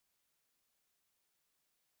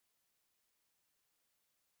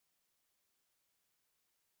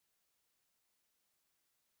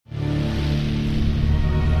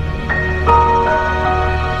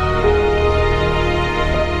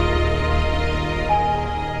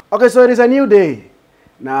Okay, so it is a new day.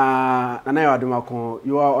 Na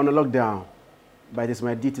you are on a lockdown. But it's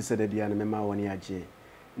my duty to say that the anima 1 year.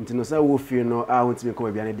 Until no say wo feel no I want to be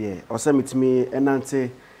come biane there. Or say meet me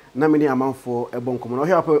enante na me ni amount for a bon komo. No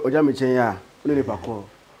here oja me chen ya. Oni le pako.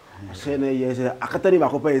 Say na yes akata ni ba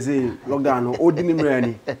ko pa say lockdown no odi ni mra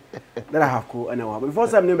ni. Dada Hafco ana wa. Before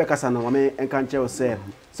some name be kasa no me enkan che say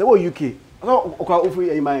wo UK. So okwa ofu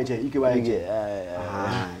e ma nche UK wa nche.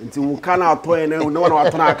 Until we can out to no one wa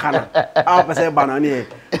to na kana. I say banana.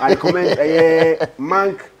 I recommend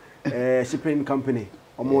Mank shipping company.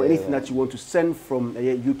 Or more anything that you want to send from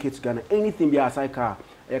UK to Ghana, anything be outside car,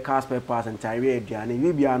 car spare parts and tire, and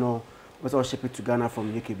you be no, was all ship it to Ghana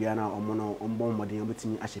from UK, Biana, or mono, on bomb, or the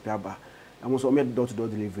everything I ship out. And also made door-to-door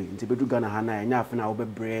delivery. Until we do Ghana, Hana, and now I'll be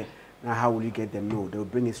bread. Now, how will you get them? No, they will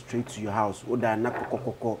bring it straight to your house. Or that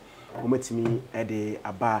nakoko, or met me at the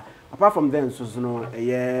bar. Apart from them, so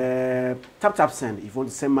tap send. If you want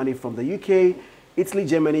to send money from the UK, Italy,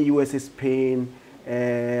 Germany, USA, Spain.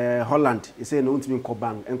 Holland, you say no to me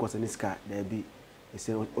bank and cause niska there be you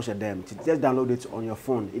say osha them just download it on your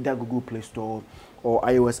phone either Google Play Store or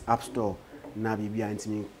iOS App Store na bibia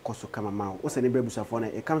ntimi koso kama ma o se ne bebusa phone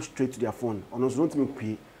it comes straight to their phone or no so ntimi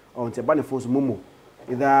pay or until ban phones momo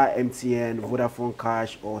either MTN Vodafone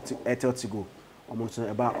Cash or Airtel Tigo or mo so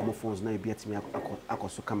about on phones na bibia timi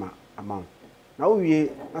akoso kama amount now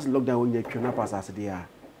we that's lockdown when you try na pass as there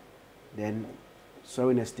then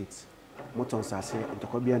sorry next state Moton Sase, and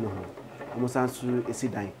Tokobia no home. Almost answer a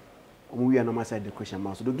sit down. We are no more side decoration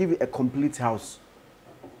mouse. So they'll give you a complete house.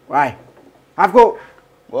 Why? I've got.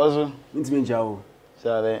 What's it? Means me, Joe.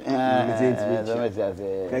 Sorry.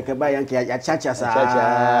 Like a buy and chacha.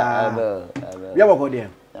 You have a there.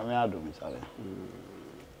 I do, sorry.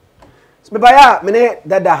 Spebaya, Mene,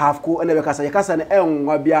 Dada Hafco, and the Casa and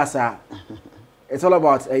Wabiasa. It's all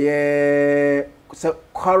about a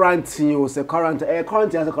quarantine,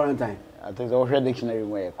 quarantine as a quarantine. I think the dictionary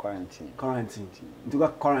way quarantine. Quarantine. You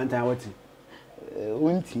got quarantine what?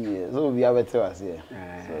 So we have it to us here.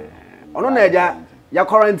 Oh no, ya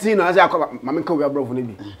quarantine as I call Mamma we are broken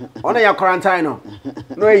maybe. On your quarantine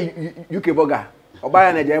no UK burger. Or buy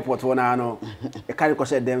an airport one no. You can't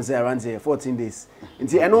cost them say around 14 days.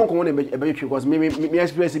 Until I know come on because me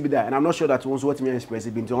express be there and I'm not sure that wants what me express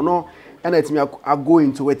be into no and let me I go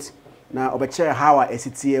into it. Now, over how I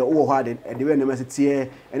sit here, or how the way you sit here,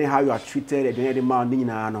 and how you are treated, and any man,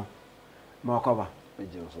 no more cover.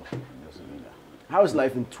 How is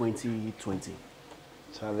life in 2020?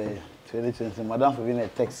 Charlie, 2020, Madame for being a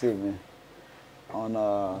text me on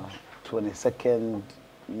 22nd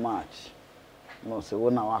March. No, so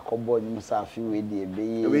when I come board, you must have few with the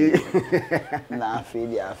baby. Now, I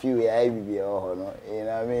feel I be you know what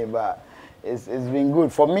I mean? But it's been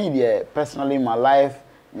good for me, yeah, personally, in my life.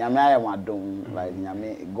 Like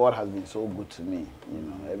God has been so good to me, you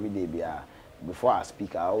know. Every day, before I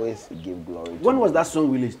speak, I always give glory. When was that song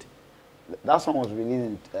released? That song was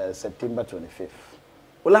released in September 25th.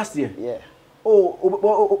 Oh, last year? Yeah. Oh,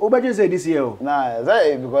 Obajan said this year. Nah,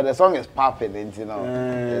 because the song is popping, you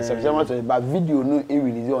know. September 25th, but video no, it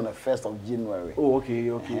released on the 1st of January. Oh, okay.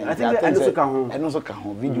 I think I also come home. I also come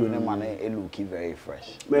home. Video no man, it look very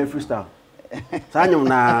fresh. Very freestyle. Sanyum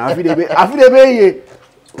na, I feel the way.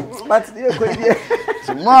 But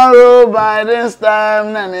tomorrow by this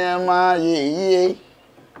time, Nanema ye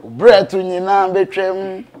bread to Nina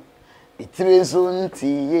Betrem, Itresunti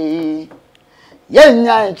ye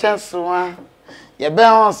Yenya Chasua, ye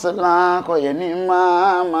bounce a lack or ye ni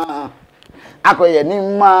mama, Akoye ni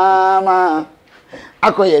mama,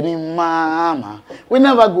 Akoye ni mama. We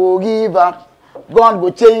never go give up. God go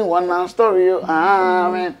change one story.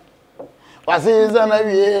 Amen. Was is an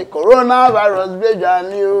coronavirus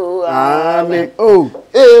began you. Amen. Oh,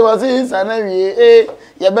 was is an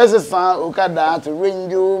your best son who can dance to ring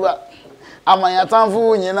you back. Am I a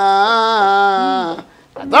tamfu yina?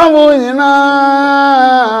 A tamfu yina,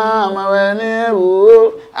 my name.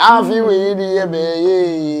 I'll feel with the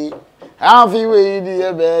baby. I'll feel with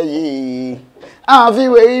the baby. I'll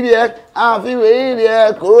feel with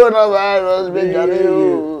the coronavirus began you.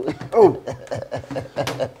 Oh,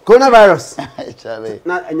 coronavirus. Charlie.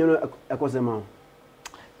 Not and you know across the mouth.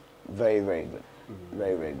 Very good.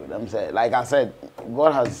 Very good. I'm saying, like I said,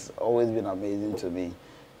 God has always been amazing to me,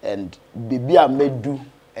 and baby I made do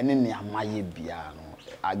and then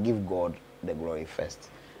I give God the glory first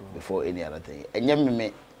before any other thing. And yet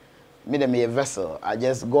me a vessel.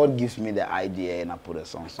 God gives me the idea and I put the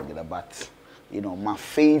songs together. But you know, my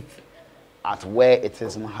faith at where it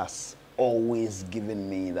is now has always given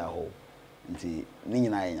me that hope.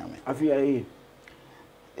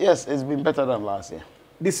 Yes, it's been better than last year.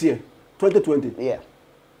 This year, 2020? Yeah.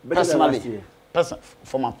 personally,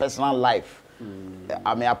 for my personal life.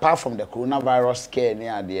 I mean, apart from the coronavirus scare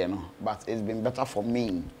near the end, but it's been better for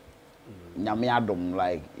me.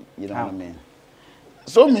 Like, you know what I mean?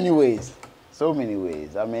 So many ways. So many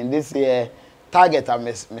ways. I mean, this year, target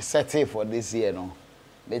I'm setting for this year, no.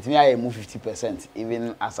 But me, I move 50%,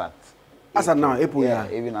 even as at now, April, yeah.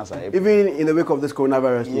 Even as at April. Even in the wake of this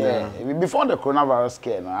coronavirus. Yeah. Before the coronavirus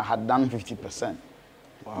scare, no, I had done 50%.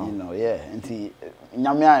 Wow. You know, yeah. Until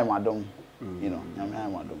madam, you know,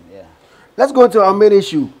 madam, yeah. Let's go to our main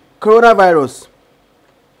issue, coronavirus.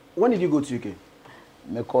 When did you go to UK?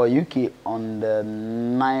 I call UK on the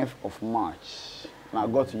 9th of March. And I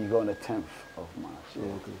got to UK on the 10th of March. Yeah.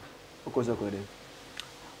 Okay. Of course, okay.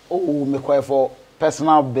 Oh, I call for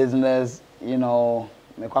personal business, you know,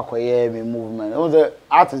 I call me movement. It was the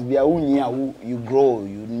artist be who you grow,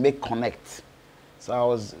 you make connect. So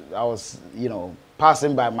I was, you know,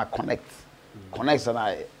 passing by my connects that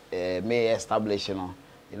I may establish, you know,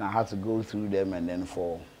 I had to go through them and then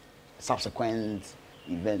for subsequent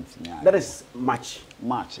events. Yeah. That is March.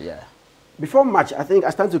 March, yeah. Before March, I think I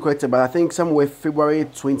stand to correct it, but I think somewhere February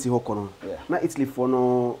 20, yeah. Now Italy for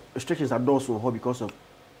no restrictions are done so because of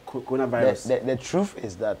coronavirus. The truth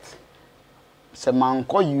is that someone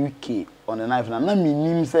call UK on the 9th, and I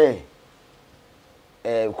mean say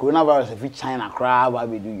coronavirus if China crab, I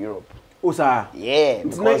will do Europe. Oh, sir. Yeah.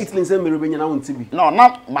 It's not Italy same European now on TB. No,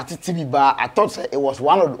 not TB, but I thought it was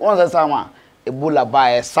one the time Ebola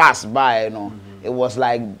by SARS by, you know. It was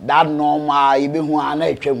like that normal, even who I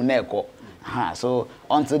know. So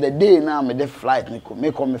until the day now, I made the flight,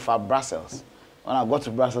 me come for Brussels. When I got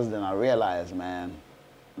to Brussels, then I realized, man,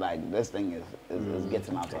 like this thing is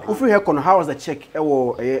getting out of hand. How was the check at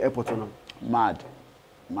airport? Mad.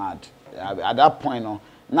 At that point, no,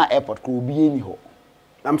 not airport could be anyhow.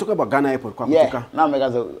 I'm talking about Ghana airport. Yeah, now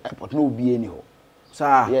because the airport no be anyhow.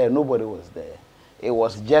 Sir. Yeah, nobody was there. It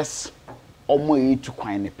was just almost to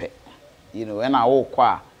Qu.arantined. You know, and I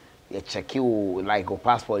walk you check you like your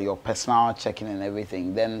passport, your personal checking and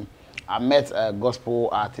everything. Then I met a gospel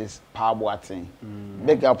artist, Qu.arantined.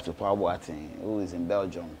 Big up to Qu.arantined, who is in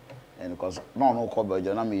Belgium. And because no call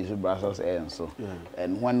Belgium, I'm using Brussels Air and so. Yeah.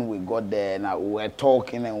 And when we got there, now we were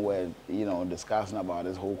talking and we're, you know, discussing about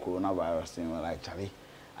this whole coronavirus thing. We're like, Charlie,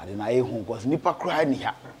 I didn't know home because Nipa cried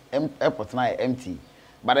here. Airport now empty.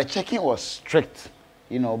 But the checking was strict.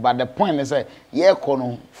 You know, but the point is that yeah,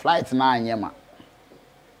 flight now in Yema.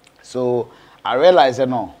 So I realized that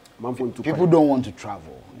no, people don't want to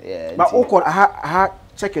travel. Yeah. But I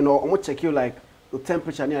checking or I'm check you like the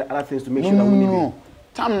temperature and other things to make sure that we need.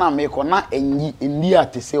 Time now make not India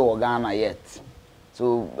to say or Ghana yet.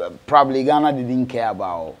 So probably Ghana didn't care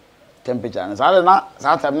about temperature. And so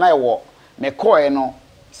I time now what me call you know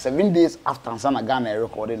 7 days after Ghana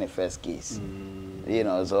recording the first case. You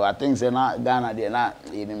know, so I think say not Ghana they not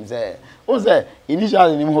you know say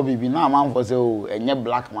initially him hobby be now man for say oh any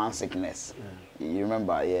black man sickness. You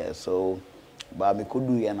remember, yeah. So but me could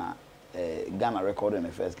do na Ghana recording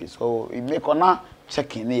the first case. So it make on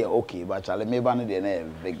checking here okay, but Charlie maybe no dey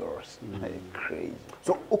vigorous. Crazy.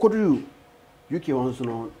 So could you UK wants to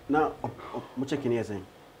know now checking here saying.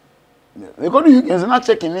 We could do UK is not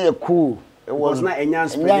checking here cool. It was not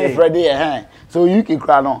a Friday. So UK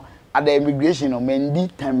crowd no at the immigration, Mendy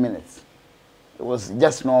 10 minutes. It was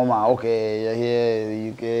just normal. Okay, you're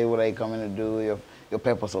here, UK. What are you coming to do? Your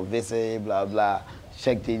purpose of visit, blah blah.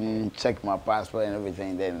 Checked in, checked my passport and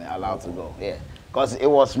everything. Then allowed to go. Yeah, because it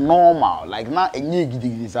was normal. Like not any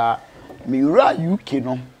giddy. Mira UK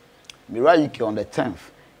no. Mira UK on the 10th,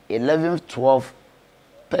 11th, 12th,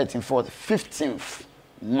 13th, 14th, 15th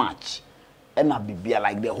March, and I be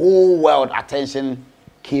like the whole world attention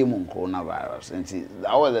came on coronavirus, and see,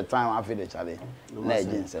 that was the time I feel the challenge.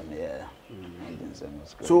 Yeah.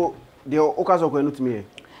 So the occasion going to me.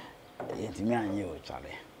 Into me and you,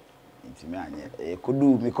 Charlie. Into me and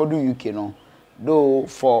you. Me could do UK, no. Though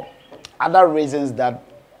for other reasons that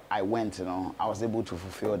I went, you know, I was able to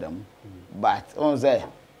fulfill them. But on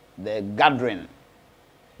the gathering,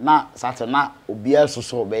 na Saturday na obia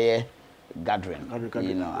so be gathering,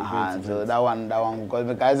 you know. So that one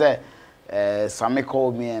because Sammy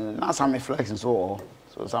called me and now Sammy Flex and so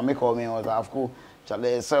Sammy called me and was Hafco,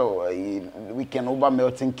 Charlie, so we can over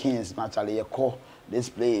Melting Kings, naturally you call this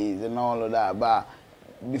place and all of that. But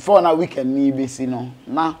before now we can maybe see no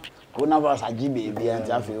now coronavirus a baby and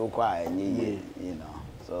I feel quiet, you know.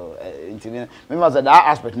 So remember that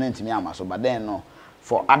aspect to me so but then no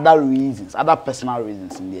for other reasons, other personal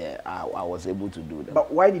reasons in there I was able to do them. But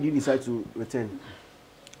why did you decide to return?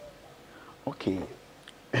 Okay.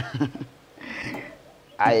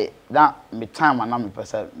 That me time and me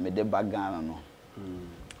person me de back Ghana no.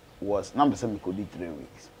 was number 7 could do 3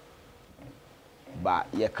 weeks. But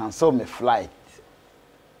you cancel my flight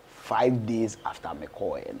 5 days after me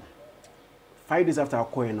calling. 5 days after I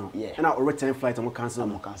call you now. Yeah. And I return flight and cancel.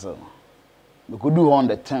 I'm cancel. We could do on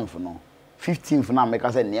the 10th no. 15th now make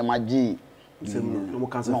us say near my G. No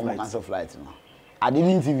cancel flight. No. I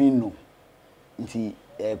didn't even know. Until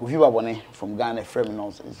Kofi Babone from Ghana friend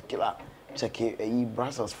knows is killer check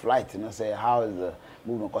Brussels flight and I say how is the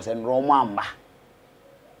movement because in Roma.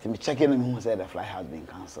 So me checking him who said the flight has been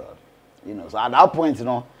cancelled. You know, so at that point, you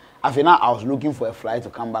know, I feel now I was looking for a flight to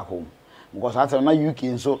come back home. Because I tell now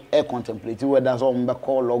UK so air contemplating where that's all we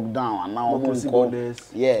call lockdown and now we call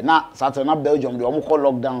yeah, now Saturday now Belgium they almost call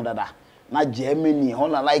lockdown that. Now Germany,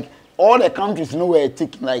 Holland, like all the countries you know were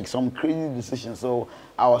taking like some crazy decisions. So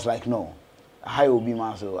I was like, no, I will be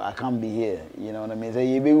my so I can't be here. You know what I mean? Say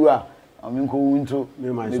you be where I'm going to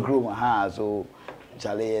the group so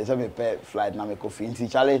Charlie, so me pay flight na me coffee.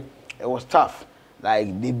 Charlie, it was tough.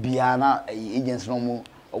 Like the Biana agents no more.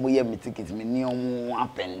 Omo me tickets, me near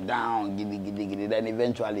up and down, giddy. Then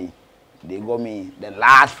eventually, they got me the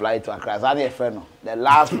last flight to Accra. That's a friend. The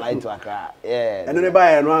last flight to Accra. Yeah. And then they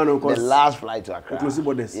buy another one. The last flight to Accra. Inclusive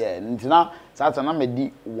borders. Yeah. Until now, Saturday I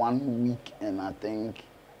did 1 week and I think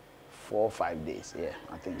 4 or 5 days. Yeah,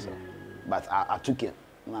 I think so. But I took it.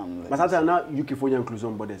 But Saturday now UK for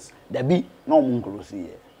inclusive borders. There be no more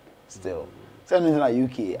inclusive still. Same thing like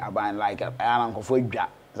UK. I buy like I am for a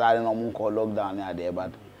so I don't know call lockdown there,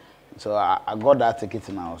 but so I got that ticket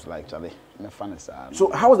and I was like, Charlie, my fun is sad. So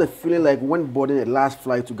how was the feeling like when boarding the last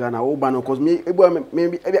flight to Ghana? Oh, because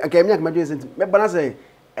maybe I can't imagine. But I say,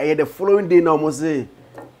 the following day now, must say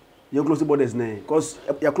you're close to borders now because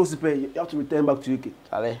you're close to pay. You have to return back to UK.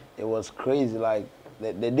 Charlie, it was crazy. Like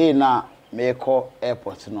the day now, me call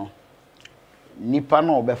airport, you know. Nipa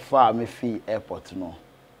no be far me fee airport, no.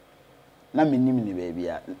 Na me ni baby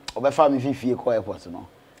ya. Obe far me fee call airport, no.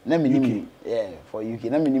 Na me ni yeah for UK.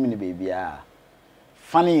 Na me ni baby ya.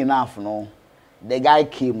 Funny enough, no. The guy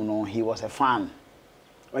came, no. He was a fan.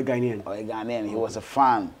 Or Ghanaian. He was a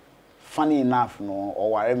fan. Funny enough, no.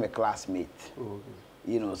 Or were my classmate.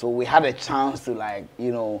 You know, so we had a chance to like,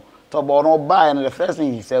 you know, talk about no buy. And the first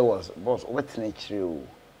thing he said was, "Boss, what's nature?"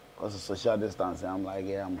 Because of social distancing. I'm like,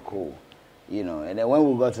 yeah, I'm cool. You know, and then when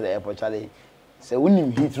we got to the airport, Charlie, say when you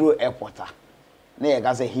Heathrow airport, I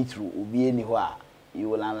can say Heathrow will be anywhere. You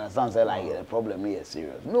will understand. Say like the problem here is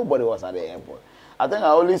serious. Nobody was at the airport. I think I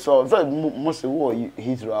only saw. So most of the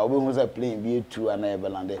Heathrow, I was playing BA2 and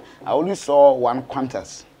Everland. I only saw one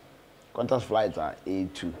Qantas flight at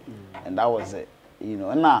A2, and that was it. You know,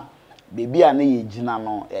 and now baby, I need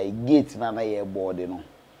no a gate na airboard. You know,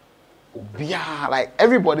 like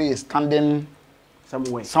everybody is standing.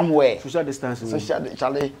 Somewhere. Social distancing.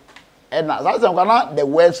 Charlie. And that's why the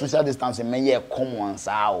word social distancing may be common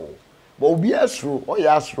sao. But be as true. Oh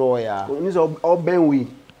yeah, true yeah. It means all ben we.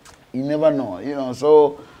 You never know, you know.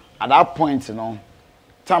 So at that point, you know,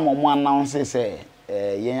 time on one announces say,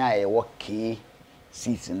 yeah, I walk key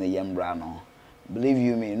seats in the Yembra no. Believe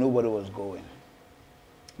you me, nobody was going.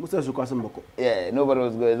 Yeah, nobody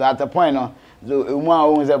was going. At the point, no, so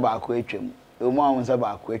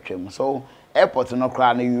so airport no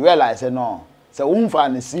crowd, you realize no. So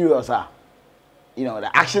umfa is serious, you know,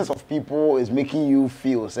 the actions of people is making you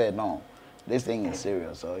feel say no, this thing is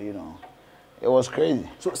serious. So you know, it was crazy.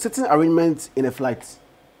 So sitting arrangements in a flight,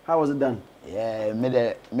 how was it done? Yeah,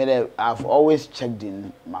 I've always checked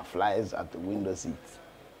in my flights at the window seat.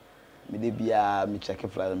 Me check a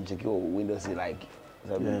flight, me check window seat like.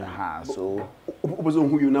 Yeah. So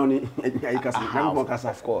who you now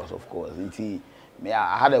of course.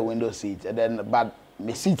 I had a window seat and then but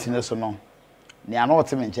my seat in the salon. Near no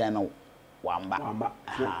time in China wamba.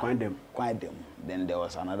 Quite them. Then there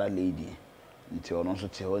was another lady. Until also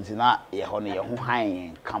tell now honey who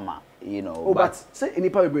high come you know. Oh, but say any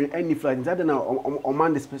probably any flight, that now on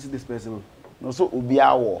man this person. No, so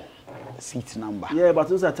Ubiawo seat number. Yeah, but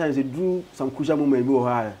those times they do some crucial moment go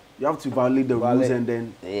high. You have to violate the rules and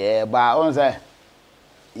then. Yeah, but I want to say,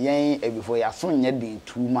 yeah, before you soon you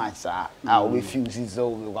too much, I will feel so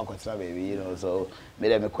we walk with baby, you know. So made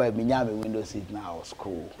them quite me window seat now was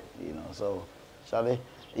cool, you know. So, Charlie,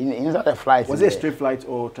 inside the flight. Was it a straight flight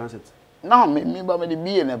or transit? No, me but me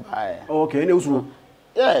be in a buy. Oh, okay, and it was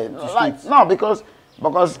yeah, like no because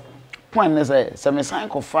point is say some sign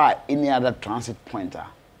of fire any other transit pointer.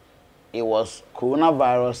 It was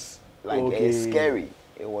coronavirus like scary.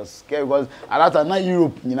 It was scary because at that time in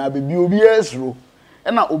Europe, you know, baby OBS ro.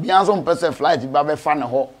 And now obian some person flight be fan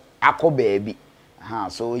ho akọ baby.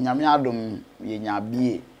 So nyame adom ye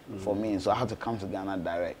nya for me, so I had to come to Ghana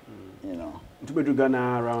direct, you know. To be to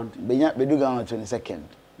Ghana around be do Ghana 22nd.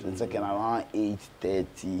 22nd around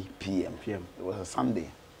 8:30 p.m. It was a Sunday.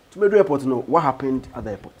 To Medu Airport, no, what happened at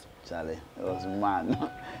the airport? Charlie, it was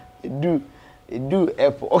mad. It do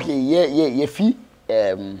airport. Okay, yeah, fee.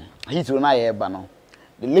 He to na air bano.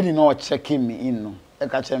 The lady now checking me in. No, I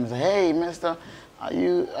catch him say, "Hey, Mister, are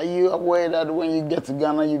you aware that when you get to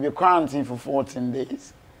Ghana, you'll be quarantined for 14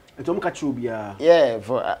 days?" And to catch you, yeah,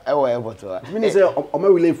 for our airport. I mean, say, I'm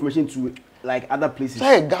relay information to like other places.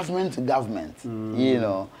 Say government to government, you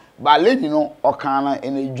know. But lady, you know, Okana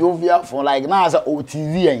in a jovial for like now as a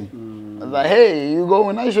OTV. Like, hey, you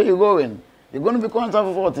going? I sure you going? You're going to be quarantined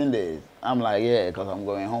for 14 days. I'm like, yeah, because I'm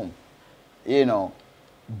going home. You know,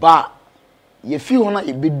 but you feel like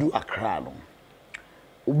you be do a crowd.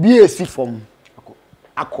 Be a see from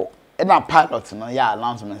Ako. And our pilot, you know, yeah,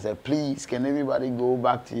 announcement said, please, can everybody go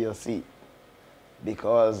back to your seat?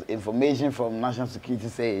 Because information from National Security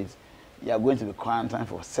says you are going to be quarantined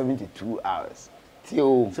for 72 hours.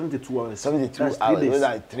 Till 72 hours. 72 hours. It was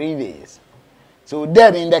like 3 days. So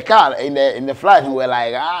then in the car, in the flight, we were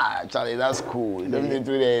like, Charlie, that's cool. 72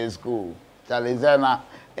 days is cool. Charlie, is that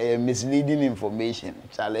misleading information,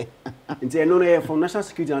 Charlie? From National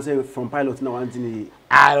Security and say from pilot now,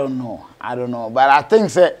 I don't know. But I think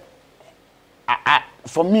say,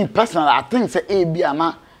 for me personally, I think say AB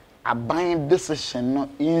a buying decision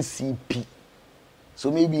in CP.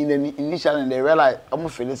 So maybe in the initially they realize I'm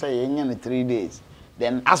feeling say in 3 days.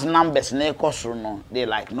 Then as numbers they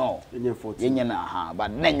like no,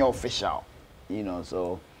 but then you're official, you know.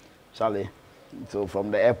 So, Charlie, so from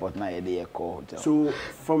the airport now they call hotel. So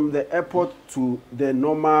from the airport to the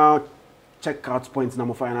normal checkout point,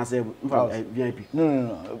 number 5, and I say VIP.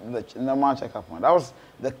 No, the normal checkout point. That was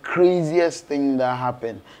the craziest thing that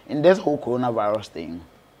happened in this whole coronavirus thing.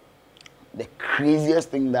 The craziest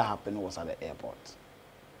thing that happened was at the airport,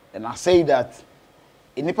 and I say that.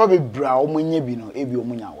 In the public brow, our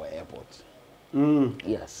airport.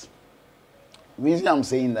 Yes. Reason I'm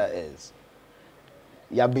saying that is,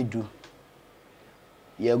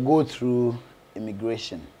 you go through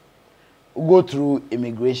immigration. You go through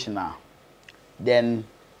immigration now, then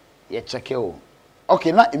you check it.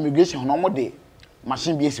 Okay, not immigration. No more day.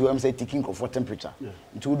 Machine BSC, I'm saying taking for temperature.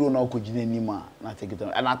 Until do not could anymore. Not take it.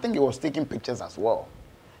 And I think it was taking pictures as well.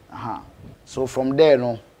 So from there,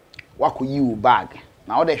 no, what could you bag?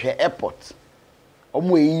 Now they share airport.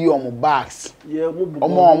 You bags. Yeah,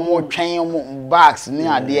 more train bags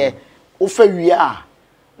near there. We are.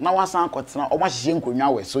 Now what's on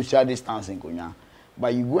with social distancing.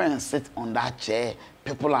 But you go and sit on that chair,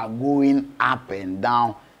 people are going up and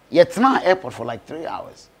down. Yet not airport for like 3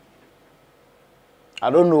 hours. I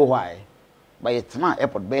don't know why. But it's not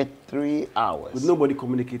airport but 3 hours. But nobody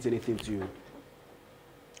communicates anything to you.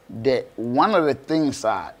 One of the things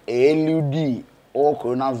are LUD. All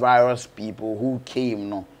coronavirus people who came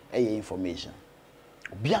no information.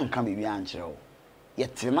 Bianca be Bianchero.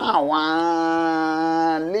 Yet now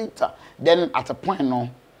one later. Then at a point no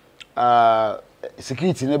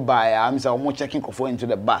security nearby, I'm almost checking for into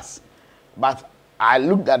the bus. But I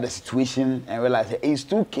looked at the situation and realized it's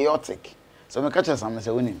too chaotic. So I catch us and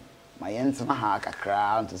say winning. My ends na ha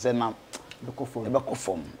kakra to say na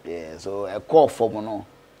form. Yeah, so a call form no.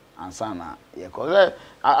 And sana, yeah, because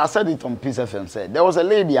I said it on Peace FM. Said there was a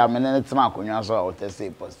lady I mean, it's not Akunya, so I would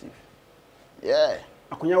say positive. Yeah,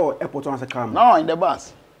 Akunya or airport on the car. No, in the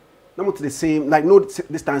bus. No, to the same, like no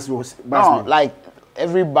distance was. No, like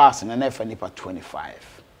every bus in an FNP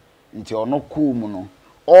 25. Until no cool no,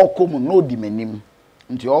 all common no dimenim.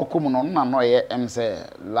 Until all common no yeah, say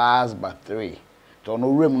last but 3. To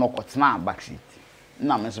no room no cotton backseat.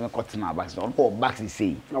 No, I'm saying cotton backseat. No backseat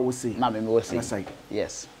say. No, we say. No, we say.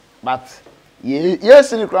 Yes. But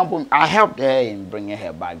yes, I helped her in bringing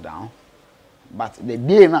her back down. But the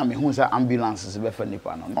day now, me who say ambulances be for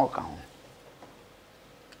nipa no count.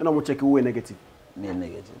 And I will check away negative. Me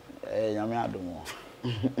negative. I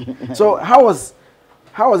don't. So how was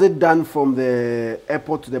it done from the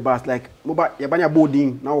airport to the bus? Like mobile yabanya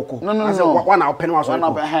boarding now. No. I said 1 hour pen was 1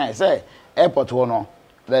 hour. Say airport one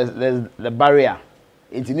there's the barrier.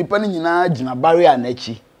 It's nipa ni nyina gina barrier na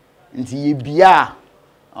chi. Nti ye bia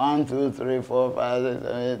 1, 2, 3, 4, 5, 6,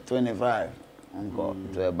 7, 25.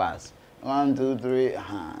 To a bus. 1, 2, 3,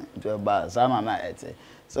 to a bus.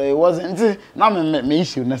 So it wasn't. Now me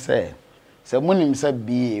issue na say. So munim say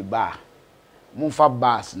be a bar. Mumfa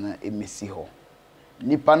bus na emisi ho.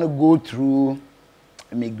 Nipa no go through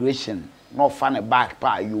immigration. Not find a back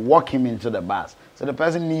part. You walk him into the bus. So the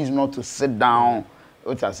person needs not to sit down.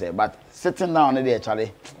 What I say, but sitting down there,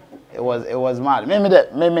 Charlie, it was mad.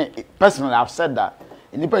 Maybe personally, I've said that.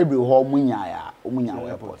 In the people who Umunya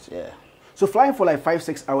airport, yeah. So flying for like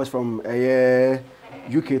 5-6 hours from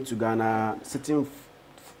UK to Ghana, sitting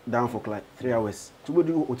down for like 3 hours. To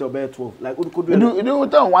do hotel bed 12. Like what could do? You do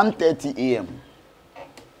hotel 1:30 a.m.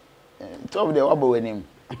 12 the wabo when him.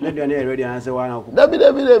 Maybe I ready answer one.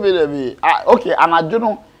 Debbie. Okay, and I don't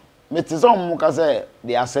know. Me to some muka say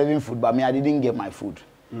they are serving food, but me I didn't get my food.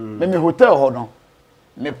 Me hotel hold on.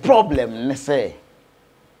 Me problem ne say.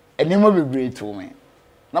 Any more be great to me.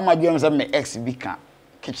 Now my game say me ex bika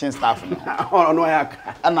kitchen staff now. Oh no, I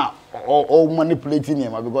and now all manipulating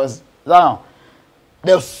him because now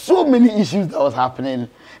there's so many issues that was happening.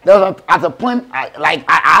 There was at a point I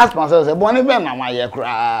asked myself, say, "Bonnie Ben na my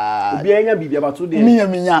cry." Obianya bibi about 2 days.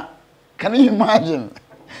 Me. Can you imagine?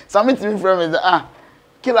 Something to me from is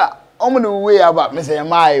killer. I'm the way about me say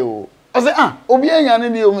my I say Obianya ni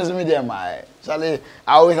di o me dey my. Charlie,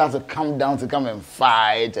 I always have to come down to come and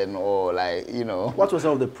fight and all, like, you know. What was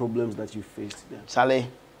some of the problems that you faced there? Charlie,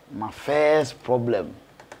 my first problem,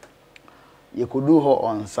 you could do her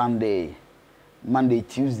on Sunday, Monday,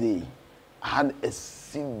 Tuesday. I had a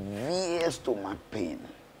severe stomach pain.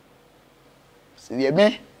 Severe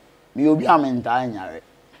me will be am entire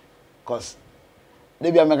because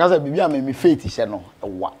they be am because me faith is no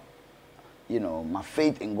what. You know, my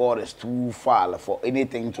faith in God is too far for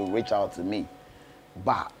anything to reach out to me.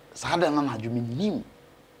 But suddenly, I mean,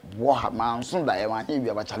 what man soon that I be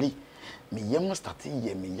about Charlie. Me yam started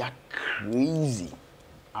ye me ya crazy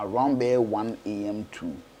around there 1 a.m.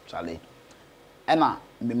 to Charlie. And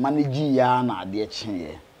me manage ya na de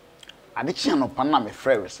chin. I de chin no pana me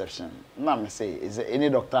free reception. Na me say, is there any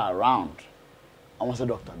doctor around? I want a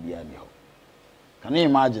doctor be here. Can you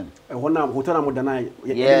imagine? There's no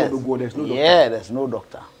doctor. Yeah, there's no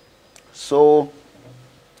doctor. So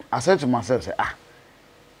I said to myself, say,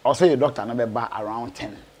 I'll say your doctor never back around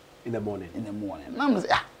 10 in the morning. Now I say,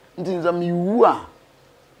 until me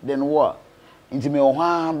then what? Until me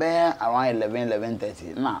around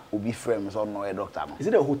 11:30. Now will be friends or no a doctor. Is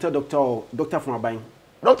it a hotel doctor or doctor from Abang?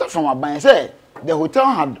 Doctor from Abang say the hotel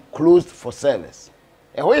had closed for service.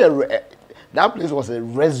 That place was a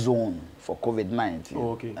red zone for COVID-19.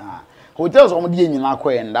 Oh, okay. Hotels already in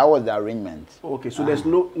Nakwe, and that was the arrangement. Okay, so there's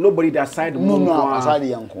nobody that side. No, aside the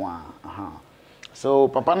young. So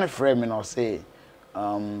Papa ne friend me say,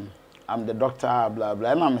 I'm the doctor, blah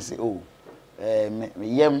blah. And I say, me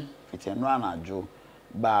yem fiti no anajo,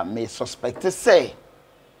 but me suspect say,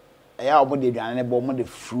 omo the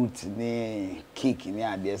fruit ni cake ni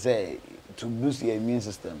ade say to boost your immune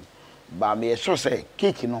system. But me sure say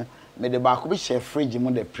cake me the back be share fridge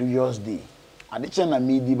mo the previous day. Adiche na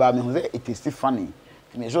me di ba me say it is still funny.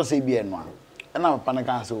 Me sure say be eno. E na papa na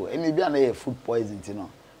kan so eni bia na food poison ti no.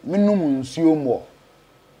 Me num nsuo mo.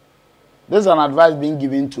 This is an advice being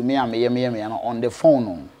given to me and me on the phone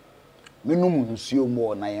no. Me num nsuo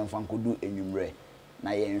mo na yen fan kodu enwumre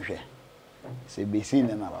na yen hwe. Say be seen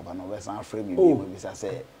na baba no be san frame me be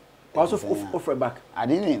say also offer back. I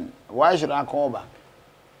didn't. Why should I call back?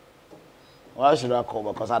 Why should I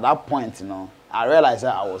call? Because at that point, I realized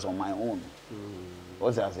that I was on my own.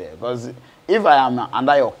 What did I say? Because if I am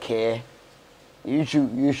under your care, you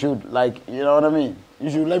should like, you know what I mean? You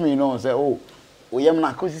should let me know and say, we am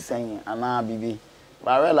not saying, and baby.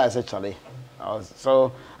 But I realized actually,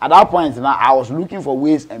 so at that point, I was looking for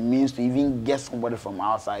ways and means to even get somebody from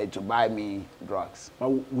outside to buy me drugs. But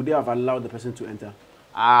would they have allowed the person to enter?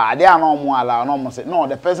 They are not more allowed. No,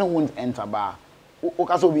 the person won't enter bar.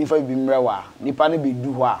 Okaso bi fa bi mrewa nipa ne be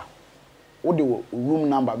du ho a wo de room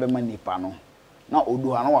number be ma nipa no na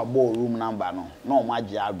odu ha na wa bo room number no na o ma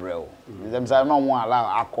agi abrel them say no mo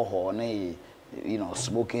allow alcohol na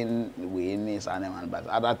smoking we in this and but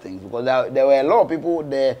other things because there were a lot of people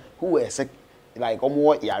there who were sick like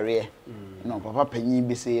omo yare papa panyin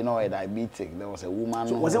be say a diabetic. There was a woman.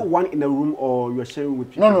 So was it one in the room or you were sharing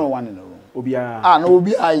with people? No, one in the room. Obia. No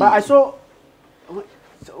Obia. But I saw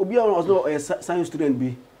Obia was not a science student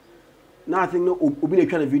be. Now I think Obi dey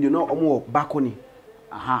try the video no omo back on it.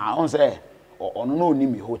 I won't say no ni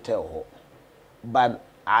me hotel but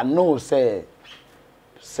I know say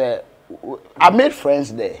I made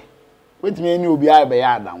friends there. With me and Obia be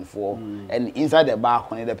down for and inside the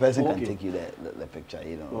balcony the person can take you the picture,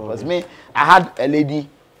 Because me I had a lady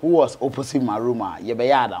who was opposite my room, you be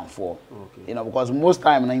down for. Because most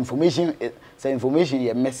time the information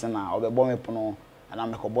you're missing now or the and I'm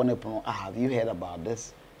like, have you heard about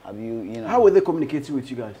this? Have you How were they communicating with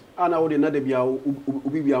you guys? Now they not be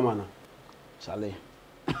a man. Charlie.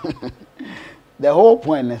 The whole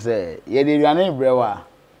point is you did running brewer.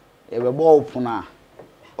 You were ball puna.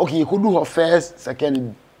 Okay, you could do her first,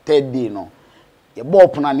 second, third day, no. You ball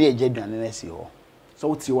puna near Jedwan and SEO. So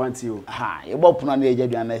what you want to? You ball puna near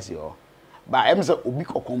Jedwan and SEO. But I'm so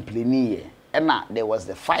ubiko complaining. And now there was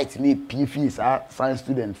the fight in the PFs, science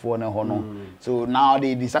student for no. So now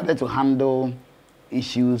they decided to handle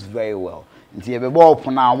issues very well. Until you ball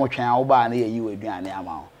now, much and you would be an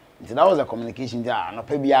amount. So that was a communication jar, no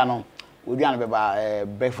pebiano, would be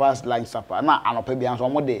an breakfast, lunch, supper, not an opebian, so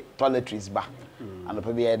more the toiletries back. And the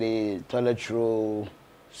pebia the toilet roll,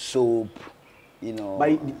 soap, you know.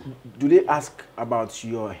 But do they ask about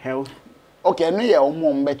your health? Okay, no,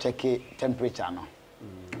 you be check temperature now.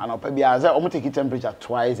 And I'll almost take temperature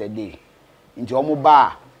twice a day. Into almost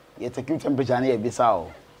bar, you take temperature near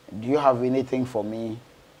Bissau. Do you have anything for me?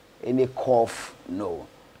 Any cough? No.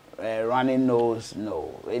 Running nose?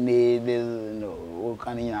 No. Any no. What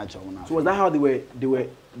can you now? So was that how they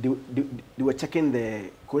were checking the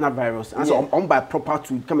coronavirus? And so on by proper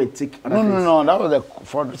to come and take. No. That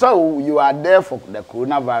was so you are there for the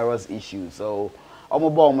coronavirus issue. So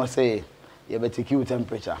almost say you better take your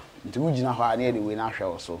temperature. So most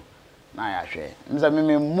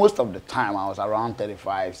of the time I was around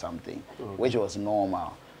 35 something, which was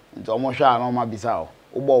normal. It's almost normal bizarre.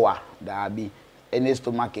 Ubowa that be any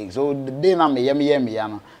stomach ache. So the day na me yummy,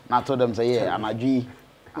 and I told them say yeah,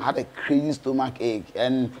 I had a crazy stomach ache,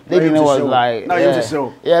 and lady was like,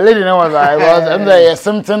 lady was like, was a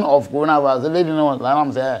symptom of coronavirus. The lady was like,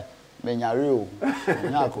 I'm saying. Real,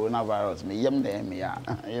 coronavirus, me yam them,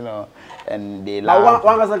 you know, and they laugh.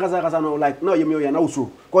 Like, no, you know, so.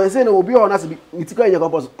 Because they say, no, be honest, it's going to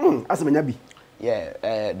go, as a menabi.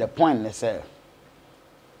 Yeah, the point is,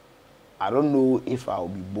 I don't know if I'll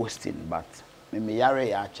be boasting, but me yare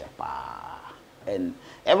ya chepa. And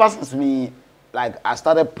ever since me, like, I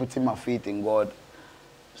started putting my faith in God,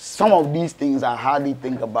 some of these things I hardly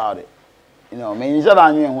think about it. You know, me in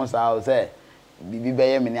I knew once I was there. Bibi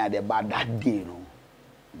beye me na de bad that day no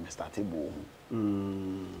Mr. Tibo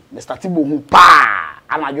pa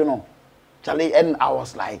and you know Charlie, and I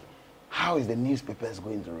was like, how is the newspapers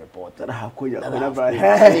going to report that? And I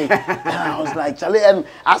was like, Charlie, and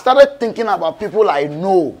I started thinking about people I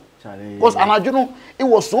know, because and you know it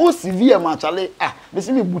was so severe, man. Charlie, me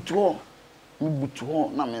see me butuo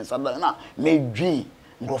na me sada na me dream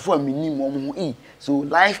go for minimum. So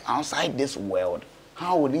life outside this world,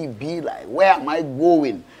 how would it be like? Where am I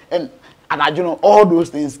going? And you know, all those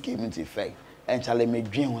things came into effect. And Charlie, my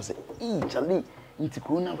dream was, Charlie, into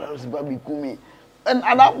coronavirus, baby, come. And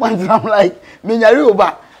at that point, I'm like, me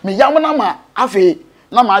nyari me yamanama, afe,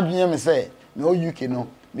 na my dream say, no, you can know,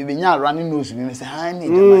 me nya running nose, me say, I need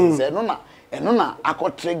to say, no, I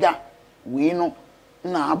could trigger, we know,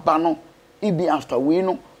 na bano, it be after we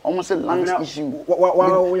know, almost a lunch issue.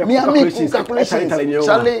 Me and me calculations,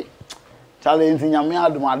 Charlie, me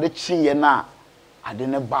had my chin na I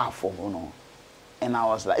didn't bar for no. And I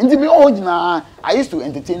was like, I used to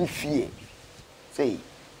entertain fear. Say,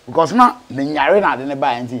 because now me nyare na didn't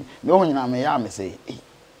buy anything. Me ojina me ya me say,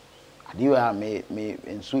 I do me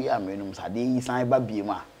and sweet me no sadi sign baby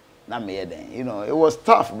ma. Na me then. You know, it was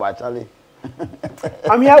tough, but Charlie.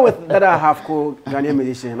 I'm here with Dada Hafco, Ghanaian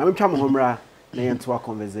musician. I'm trying to homra into our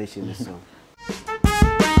conversation this song.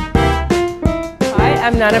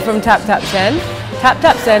 I'm Nana from TapTapSend.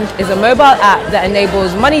 TapTapSend is a mobile app that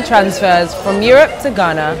enables money transfers from Europe to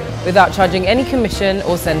Ghana without charging any commission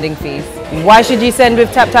or sending fees. Why should you send with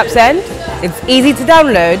TapTapSend? It's easy to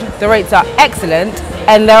download, the rates are excellent,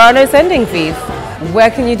 and there are no sending fees. Where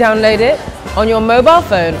can you download it? On your mobile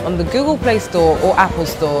phone on the Google Play Store or Apple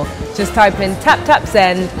Store. Just type in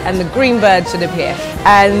TapTapSend and the green bird should appear.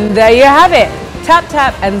 And there you have it. Tap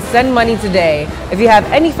tap and send money today. If you have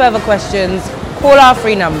any further questions, call our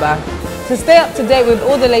free number. To stay up to date with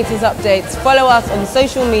all the latest updates, follow us on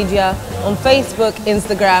social media on Facebook,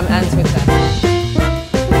 Instagram and Twitter.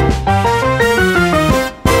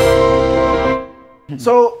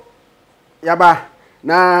 So, Yaba,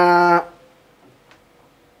 now,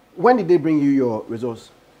 when did they bring you your results?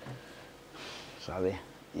 Sorry,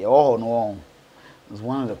 you all know it's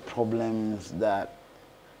one of the problems that,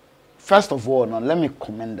 first of all, now let me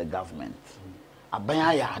commend the government.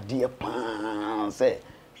 Say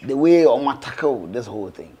the way Oma tackle this whole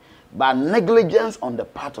thing, but negligence on the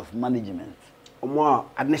part of management.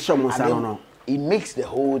 It makes the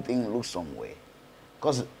whole thing look some way.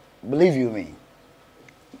 Because believe you me,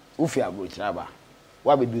 if you are Buchaba,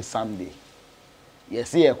 what we do Sunday, you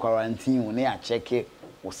see a quarantine when they are checking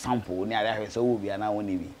or sample when they are so will be an hour.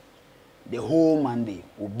 The whole Monday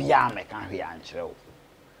will be a mechanic and show.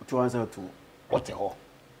 To answer to what the hell?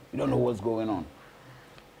 You don't know what's going on.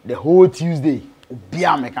 The whole Tuesday, be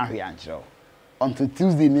a mechanic and show. Until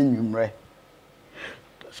Tuesday, name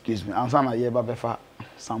excuse me, I'm saying a year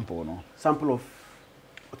sample, no? Sample of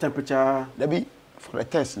temperature? There be For the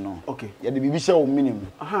test, no. Okay. Yeah, the baby show minimum.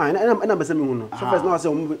 And I'm saying, so first now I say,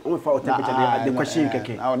 only for temperature, the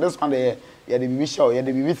question. Now, this one, yeah, the baby show, yeah,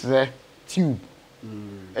 the baby tube.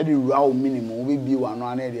 And the raw minimum, we be one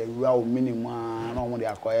the raw minimum, no more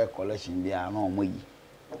the acquire collection, they are no more.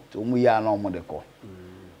 To me, are no more the call.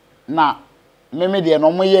 Now, maybe they are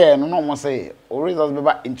no more year, no more say, or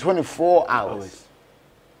results in 24 hours.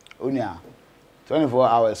 Only 24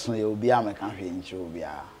 hours, so you'll be a mechanic in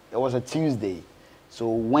Chobia. It was a Tuesday. So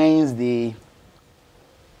Wednesday,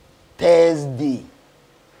 Thursday,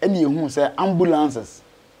 and you who say ambulances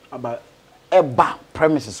About a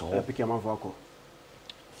premises.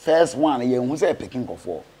 First one, you who say picking of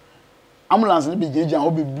 4. Ambulance will be judging,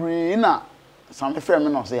 will be brain. Some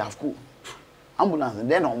friend may say, Hafco. Ambulance,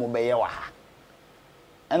 then on mobile.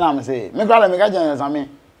 And I'm say, make all the megagens, I mean,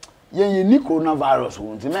 you need coronavirus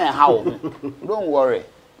wounds. How? Don't worry.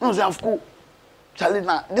 No, say, Hafco. Charlie,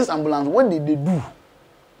 now this ambulance, what did they do?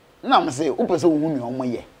 Now I say, "Open so who me on my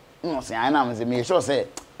year." No say, I now say, "Me sure say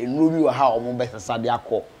in Ruby or how on best Saturday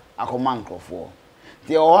ako man for."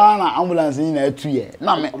 The Ohana ambulance in a 2 year.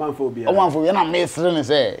 Now me, man for now me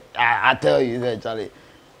say, I tell you that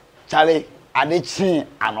Charlie, I did chin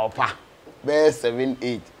an offer, bear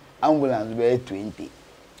 7-8 ambulance bear 20.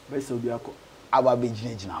 Best will be ako. Aba be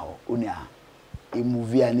now, unia. A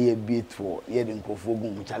movie and a bit for hearing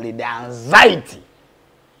Kofogum, Charlie, the anxiety.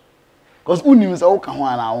 Because Unim is all can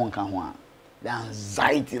one, I won't can one. The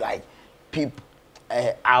anxiety, like people,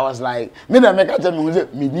 I was like, me that make a tell me,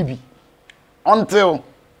 me until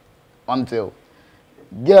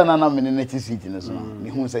girl na me neti seat in so me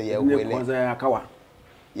hu say ye wele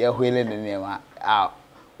ye wele ne ne wa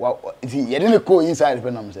ye didn't go inside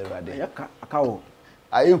the nam say rade ya akawo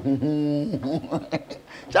aye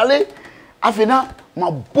Charlie afina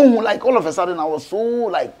my boom like all of a sudden I was so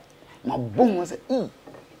like my boom was say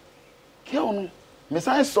girl no me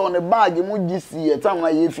say saw the bag mu gisi e time na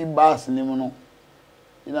ye fi bus ni mu no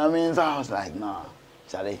you know what I mean so I was like nah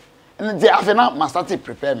Charlie. And then after that, I started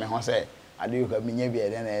prepare me. I say, I do have me never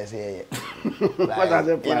then I say,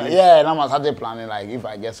 yeah, now I started planning like if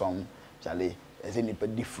I get some Charlie, I say ni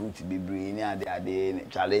pedi fruit be bring near the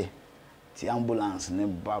Charlie, the ambulance ne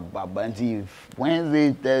banti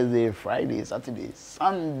Wednesday, Thursday, Friday, Saturday,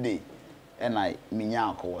 Sunday, and I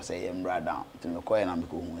minya ko say I'm right down to me call and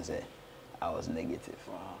go home say I was negative.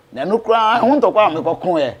 Then no cry, I want to call me ko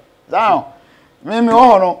kon down. Me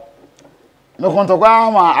no. No contour,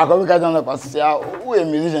 I go get on the pastor. Who a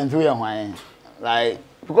musician to your mind? Like,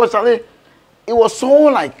 because Charlie, it was so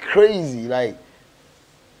like crazy. Like,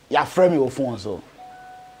 your friend your phone. So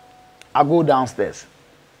I go downstairs.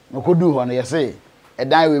 I could do one. You say, a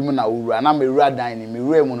dine women are and I'm a rat dining. Me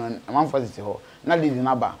room on a man for the hall. Not the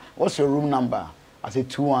number. What's your room number? I say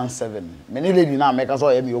 217. Many lady now make us all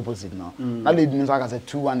every opposite now. Not lady means like I said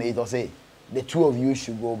 218 or say the two of you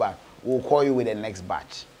should go back. We'll call you with the next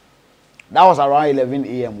batch. That was around 11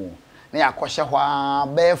 a.m. Now I question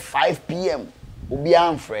why 5 p.m. Obi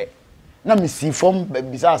am free. Now me see from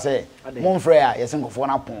bisa say, "Mon frère, yes go for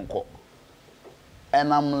na ponko."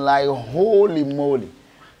 And I'm like, holy moly!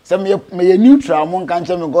 So me neutral mon can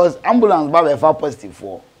tell me because ambulance ba be fa positive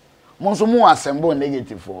for. Mon so mon assemble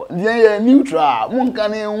negative for. Then neutral mon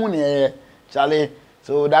can hu ne Charlie.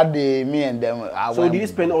 So that day me and them. So did you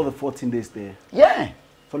spend all the 14 days there? Yeah.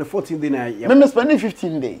 For the 14th day now. Yeah. Me spending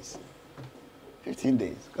 15 days. 15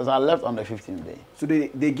 days, because I left on the 15th day. So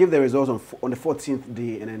they give the results on the 14th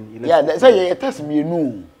day, and then you left. Yeah, they say you test me. You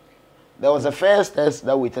know, there was a first test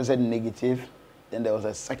that we tested negative, then there was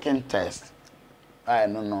a second test. I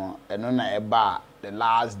don't know about the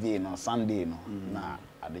last day, no Sunday, no. Nah,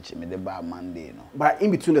 I did me the bar Monday, no. But in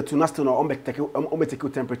between the two, nothing no on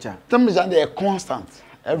temperature. Temperature they are constant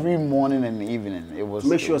every morning and evening. It was to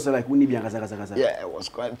make sure say like we need to be yeah, it was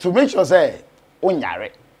quite to make sure say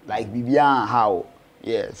onyare. Like Bibian how,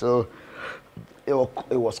 yeah. So it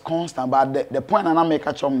was constant. But the point I make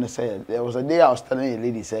a chum said there was a day I was telling a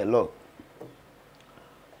lady said, look,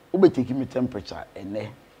 we be taking me temperature and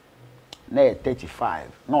ne 35.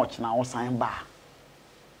 Notch now sign bar.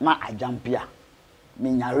 Na I jump here.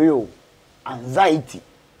 Me real anxiety.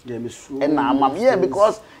 Yeah, and now yeah,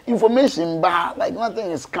 because information bar like nothing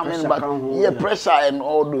is coming back. Yeah, pressure and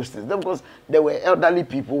all those things. Because there were elderly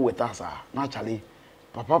people with us, naturally.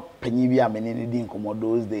 Papa Penibia many didn't come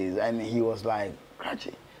those days, and he was like,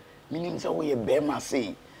 Cratchy, meaning so we a bear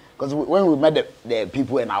say. Because when we met the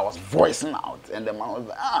people and I was voicing out, and the man was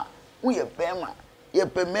like, we a bear, ye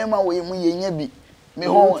pemema we be me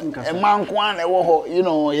home a man kwan you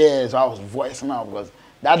know, yeah. So I was voicing out because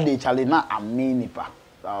that day Charlie not a mini pa.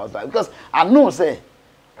 So I was like, because I know say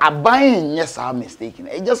buying yes I'm mistaken.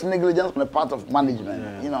 It's just negligence on the part of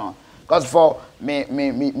management, you know. Because for me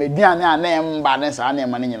name balance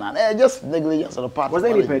and just negligence on the part. Was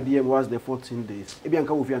there any per diem was the 14 days?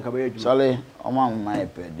 Sorry, my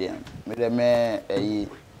per diem.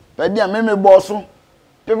 Per diem me boss.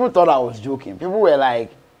 People thought I was joking. People were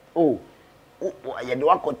like, "Oh, you do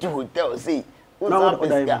want to hotel? See, what's up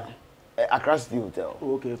is yeah, across the hotel."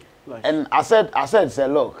 Oh, okay. Like. And I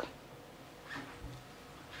said, look,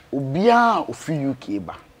 Ubia ufi UK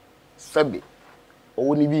ba, Sabi,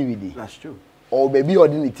 or ni BVD. That's true. Or baby or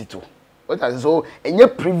dignity too. What I so and your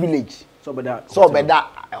privilege. So by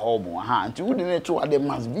that a home hand. You wouldn't know there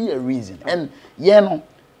must be a reason. And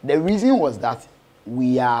the reason was that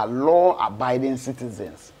we are law-abiding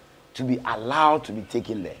citizens to be allowed to be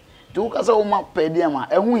taken there. To because of my pediama,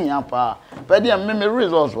 and we are pediam. Me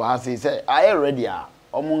results was he said I already are.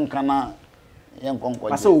 Omunkana young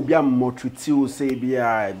conquer. I saw Ubia more to say be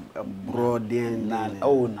a broad then.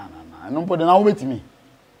 Oh, no. Nobody now with me.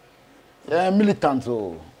 Yeah, militant.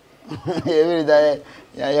 Oh, every day,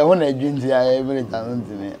 yeah, when I drink, yeah, militant.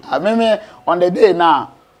 I remember on the day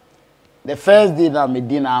now, the first day that me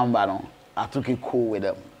dinner, I took it cool with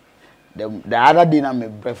them. The other dinner, me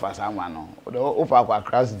breakfast, I'm no. The upper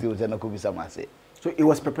across the hotel, could be some say. So it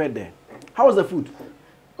was prepared there. How was the food?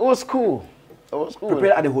 It was cool. It was cool.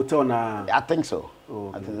 Prepared at the hotel now? I think so. Oh,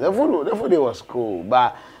 okay. I think the food was cool.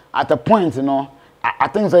 But at a point, you know, I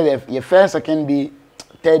think so your first, second day,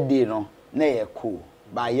 third day, you know, they're cool.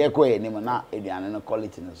 But you're quite not a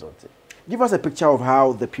quality and sort. Give us a picture of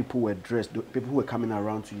how the people were dressed, the people who were coming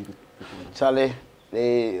around to you. Charlie,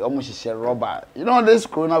 they almost share rubber. You know, this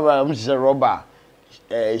coronavirus almost share rubber,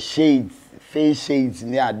 shades, face shades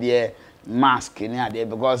near there, mask near there,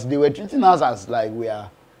 because they were treating us as like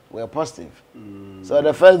we're positive. So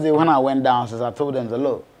the first day when I went downstairs, I told them,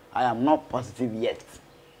 look, I am not positive yet.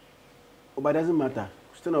 Oh, but it doesn't matter.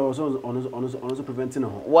 Still also preventing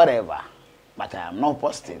whatever. But I am not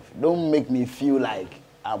positive. Don't make me feel like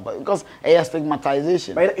because a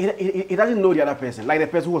stigmatization. But he doesn't know the other person, like the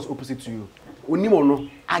person who was opposite to you.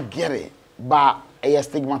 I get it. But a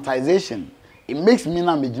stigmatization, it makes me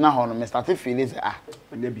not me start to feel it.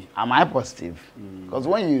 Am I positive?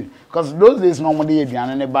 Because those days normally you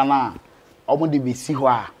and a banana, almost be see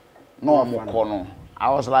no. I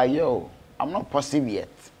was like, yo, I'm not positive yet.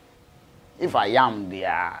 If I am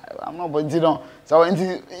there, I'm not, but you know. So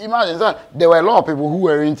imagine that there were a lot of people who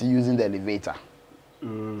were into using the elevator.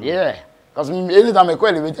 Yeah, because anytime I call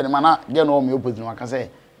elevator, the man get no me opposite. I can say,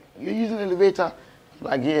 you're using the elevator,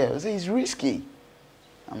 like yeah, I say it's risky.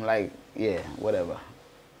 I'm like, yeah, whatever,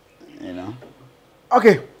 you know.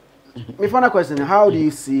 Okay, my final question: how do you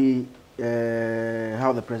see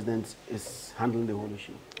how the president is handling the whole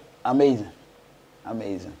issue? Amazing.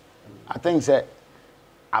 I think that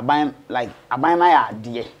I buy my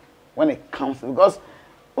idea when it comes to, because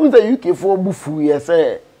when the UK for bufu you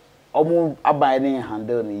say almost abiding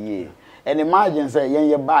handle the year. And imagine say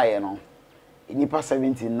you buy you know in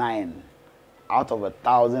 79 out of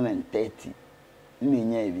 1,030.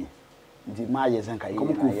 Imagine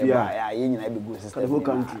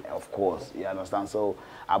of course, you understand. So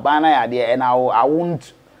I buy my idea and I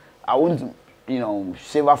won't you know,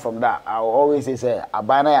 shiver from that. I will always say, I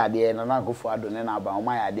buy an idea and I go for about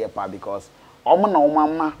my idea part because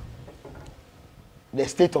the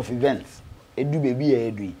state of events, it do baby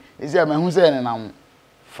a do. You see, I'm who's saying I'm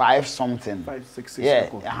 5 something. 5, 6, 6. Yeah,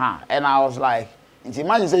 and I was like,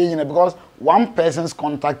 imagine saying, you know, because one person's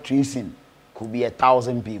contact tracing could be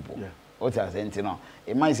 1,000 people. Yeah. What I saying, you know,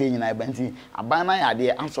 it might say, you know, I buy my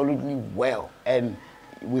idea absolutely well, and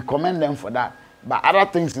we commend them for that. But other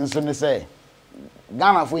things, in so say.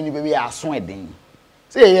 Ghana for any baby are sweating.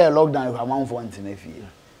 Say yeah, lockdown if I'm on for anything if you.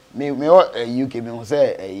 Me UK me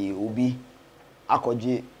say Obi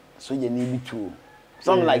Akoji so you need to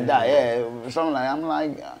something like that. Yeah, something like I'm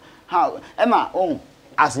like how Emma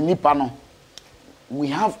as in Nipano we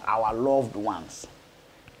have our loved ones.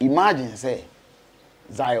 Imagine say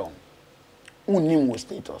Zion unimo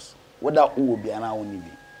status whether who will be an only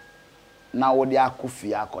be. Now what they are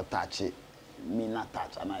coffee touch it me not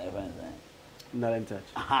touch and I even not in touch.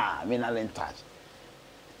 Aha, me not in touch.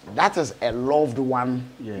 That is a loved one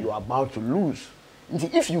you are about to lose.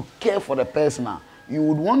 If you care for the person, you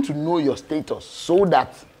would want to know your status so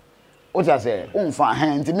that what I say,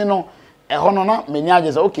 me no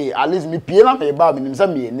okay, at least me pay me about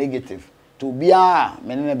me negative. To be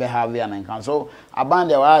me behavior and can so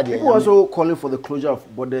abandon the people also calling for the closure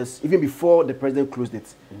of borders even before the president closed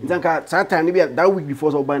it. Sometimes maybe that week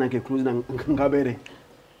before so buying and closing and Ngabere.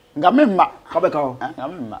 Ngamemma kabeka ho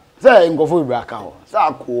ngamemma say ngofo braka ho say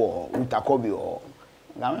akwo utakobi ho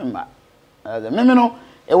Gamemba. No,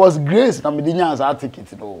 it was grace na me dinya as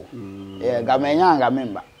ticket no. Yeah,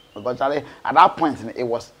 Gamemba. Because at that point it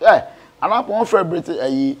was at that point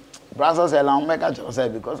February Brussels airline make a say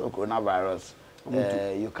because of coronavirus.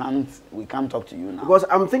 We can't talk to you now. Because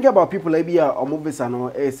I'm thinking about people like or movies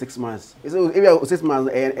and 6 months. It's 6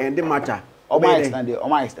 months and the matter. My extended.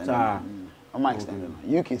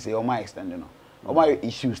 You can say my extended. My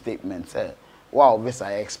issue statement say wow visa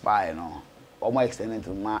expire no. My extended to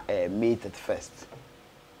May 31st.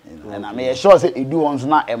 And I mean sure say you do want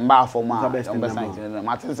not embark for my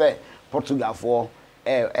Martin say Portugal for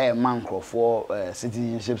man for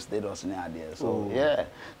citizenship status near there. So yeah,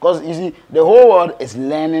 because you see the whole world is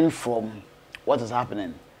learning from what is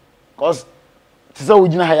happening. Because so we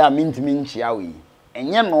didn't have mean chiawi and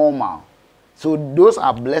yeah normal. So those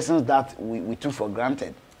are blessings that we took for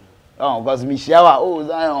granted. Oh, because me shiawa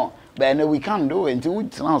Zion, but we can't do it until we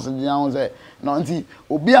say no until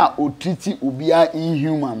obia otriti obia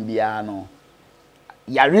inhuman biano.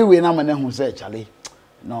 Yari we na mane hu say Charlie.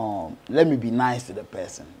 No, let me be nice to the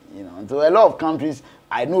person, you know. And so a lot of countries,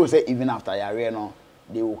 I know, say even after Yari, no,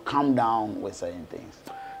 they will calm down with certain things.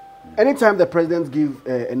 Anytime the president give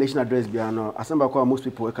a national address, biano, as somebody most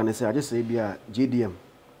people can say, I just say, be a JDM.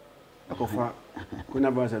 Akofa,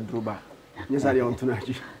 kuna basa droba. Yes, I want to know.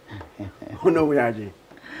 Oh no, we are.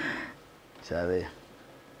 Charlie,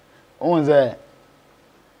 on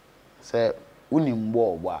say,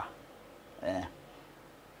 unimbo wa,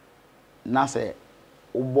 na say.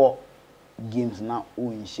 Ubo games na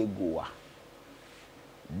unshe goa.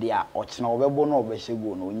 Dia ochina obebo na obeshe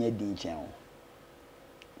go na onye di nchen.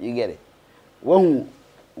 You get it? When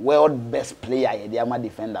world best player ye dia ma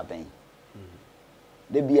defender pen.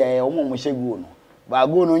 De bia e omo mo she go no. Ba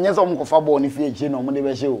go no onye so mo kofa ball ni fi echi no mo de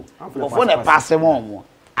be she o. For the pass mo.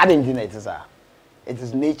 I didn't think it is it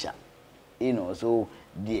is nature. You know, so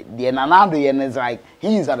the Nanado is like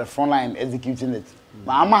he is at the front line executing it.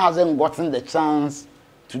 Mama hasn't gotten the chance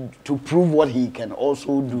to prove what he can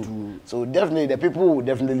also do. So definitely the people will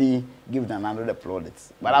definitely give Nanado the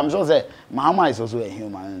plaudits. But I'm sure say Mahama is also a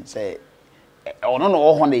human. Say I don't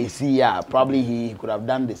know when they see probably he could have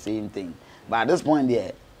done the same thing. But at this point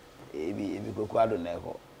there, if you go quite on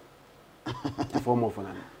level. 4 more for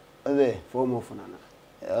Nana. Okay. 4 more for Nana.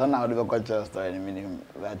 I don't know how to cultural story in a minute,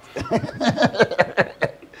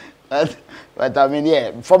 but I mean,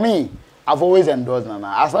 yeah, for me, I've always endorsed Nana.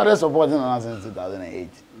 I started supporting Nana since 2008.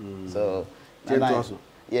 So, Nana,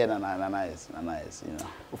 yeah, Nana is, you know.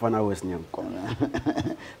 Final West,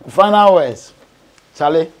 Final West,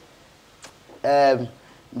 Charlie. But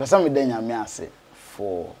some of them say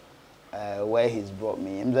for where he's brought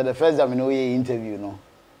me. The first time you interview, you know.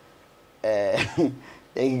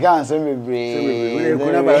 You can't send me brain.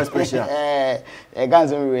 Special. You can't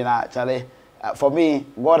send me brain, actually. For me,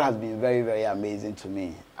 God has been very, very amazing to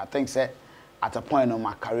me. I think, at a point in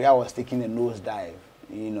my career, I was taking a nosedive,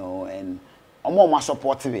 you know, and I'm more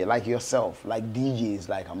supportive, like yourself, like DJs,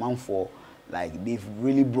 like Amanfo, like they've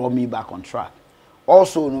really brought me back on track.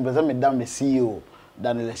 Also, no, because I'm the CEO,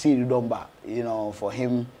 Daniel CEO Domba, you know, for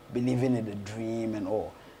him believing in the dream and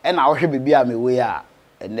all. And I will be a way out,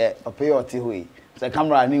 and then a pay way. The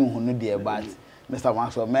camera knew who knew the but Mr.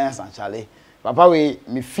 Maxwell Mens and Charlie. Papa we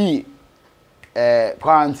me fee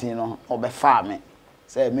quarantine or be farm.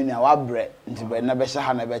 Say me our bread into bed never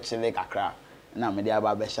shaha never chile kakra. Na me dia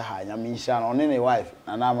ba be shaha. Ya me shan on any wife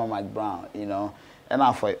and I'm Mike Brown, you know. And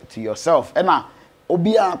now for to yourself. And now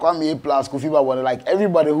Obia Kwame plus Kofiba one like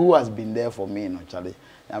everybody who has been there for me, you know, Charlie.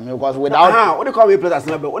 I mean because without when you call me plus as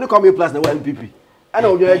number when you call me plus the NPP. I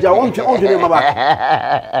know you won't name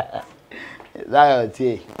about that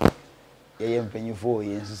tie ye mpanyifo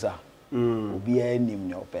ye nsusa obi anim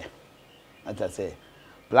ne ope that I say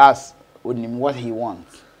plus onim what he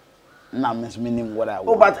wants na meaning what I want.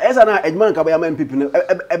 Oh but esa na edman ka ba man people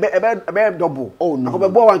ebe double oh no akobe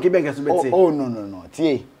bo wan ke be keso beti oh no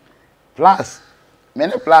tie plus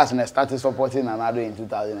many plus na started supporting Nanado in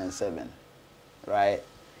 2007 right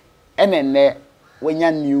and then when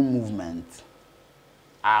your new movement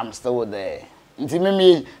I'm still there. We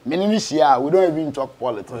don't even talk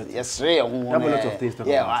politics. Yes,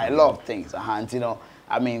 yeah, I love things. You know,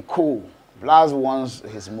 I mean, cool. Plus, once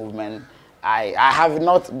his movement, I have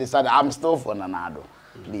not decided. I'm still for Nanado,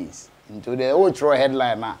 please. Into the old throw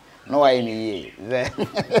headline now. No, I need.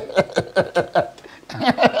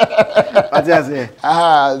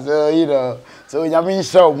 So you know, so I mean,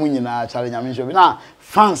 show challenge. I mean, show now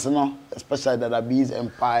fans, you know, especially that Abi's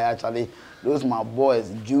Empire actually. Those my boys,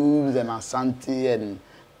 Jubes and Asante and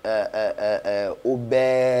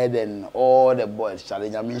Obed and all the boys,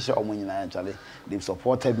 Charlie. I mean, sure, Charlie, they've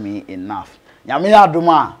supported me enough. Nyame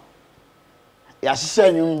adoma. Ya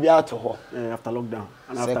hihye nyum bi ato ho. After lockdown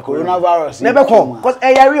and after coronavirus. Never call cause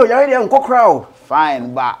you dey nko crowd.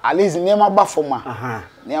 Fine, but at least name aba forma.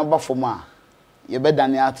 Name aba forma. You be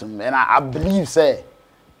dane atum. And I believe say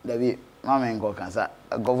that we mama nko kan sa.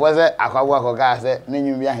 Go for say akwago akoka say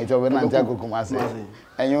nyum bi ahete obe na ntia kokuma say.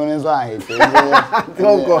 And you want to ahete.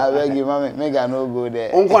 I beg you mama make I no go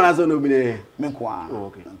there. Unko na so no bi there. Me kwa.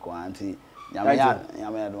 Okay. Nko anti.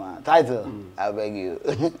 Nyame adwa. Title. I beg you.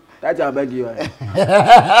 Title I beg you.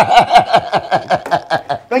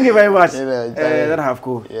 Thank you very much. Dada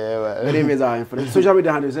Hafco. Yeah. My name is Zionfelix. Social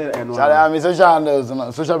media handles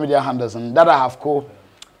social media handles. Dada Hafco.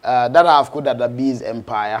 Dada Hafco Dada B's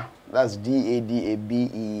Empire. That's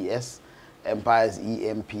DADABES. Empire is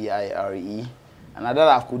EMPIRE. And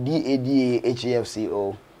Dada Hafco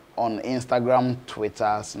DADAHAFCO on Instagram,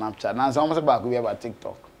 Twitter, Snapchat. Now so almost about about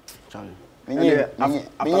TikTok. Charlie.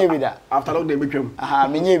 After long they become.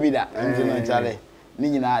 Minye bida. Nti Charlie. Ni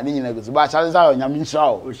nyina go. But Charlie say nyame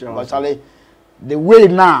nshao. But Charlie, the way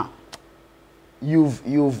now you've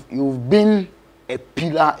been a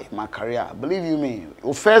pillar in my career. Believe you me.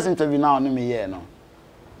 Your first interview now on me here no.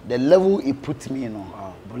 The level it put me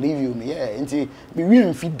believe you me. Yeah, nti me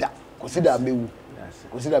win feed that. Consider me.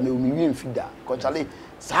 Consider me win feed that. Cause Charlie,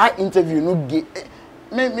 say interview no get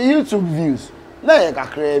me YouTube views. Na ye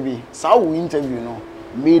kakra bi sa wo interview no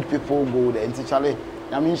made people go there and Charlie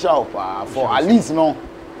nyame shout for at least no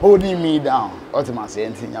holding me down ultimately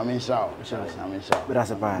and nyame shout. But that's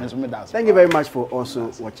a bad. Thank you very much for also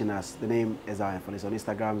watching us. The name is Zionfelix on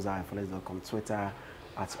Instagram, Zionfelix.com, Twitter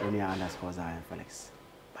 @Onia_Zionfelix.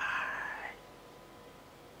 Bye.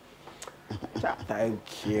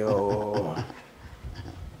 Thank you.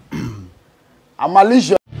 I'm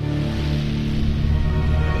Alicia.